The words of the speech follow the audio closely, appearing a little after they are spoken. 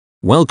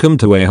Welcome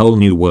to a whole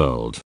new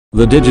world,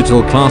 the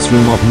digital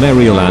classroom of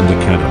Merryland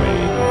Academy.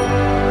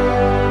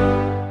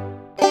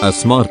 A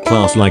smart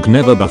class like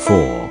never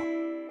before.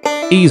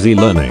 Easy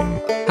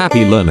learning,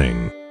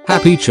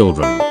 happy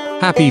children,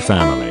 happy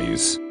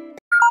families.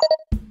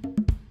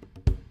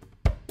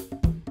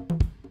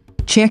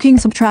 Checking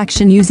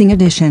subtraction using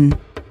addition.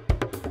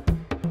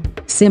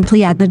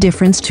 Simply add the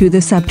difference to the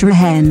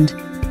subtrahend.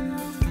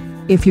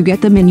 If you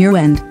get them in your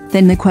end,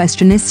 then the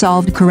question is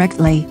solved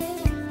correctly.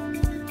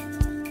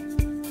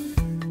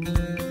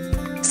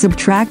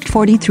 Subtract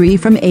 43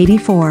 from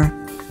 84.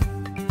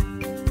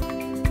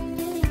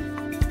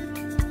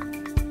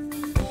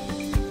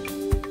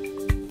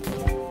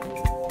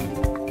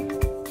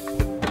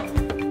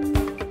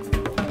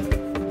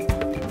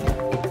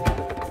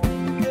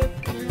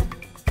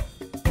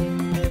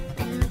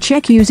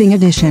 Check using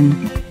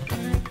addition.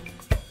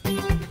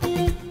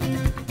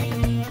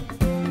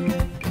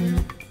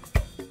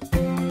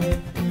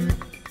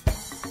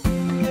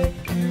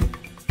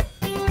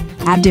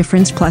 Add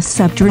difference plus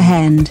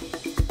subtrahend.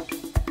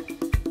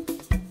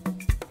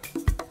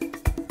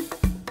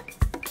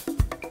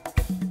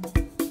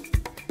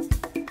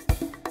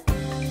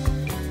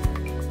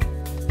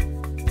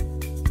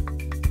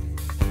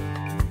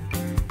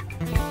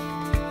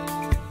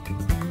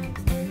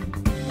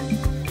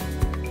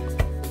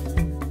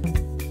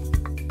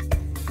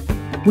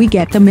 We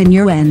get them in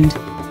your end.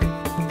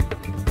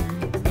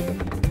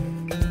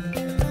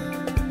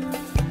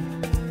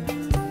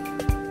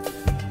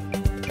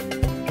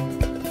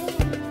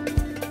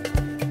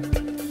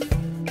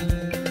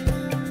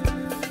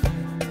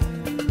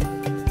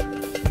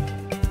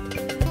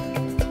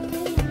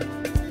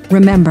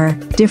 Remember,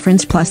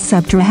 difference plus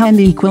subtrahend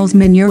equals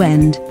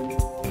minuend.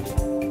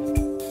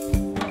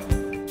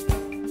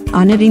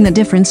 On adding the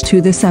difference to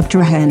the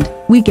subtrahend,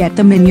 we get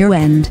the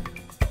minuend.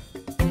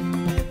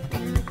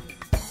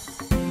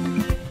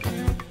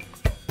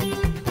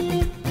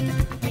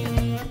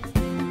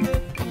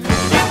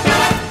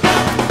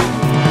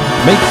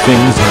 Make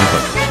things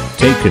happen.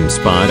 Take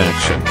inspired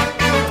action.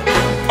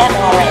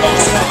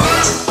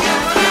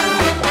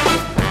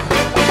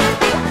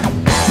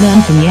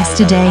 Learn from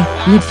yesterday,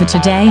 live for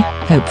today,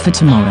 hope for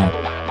tomorrow.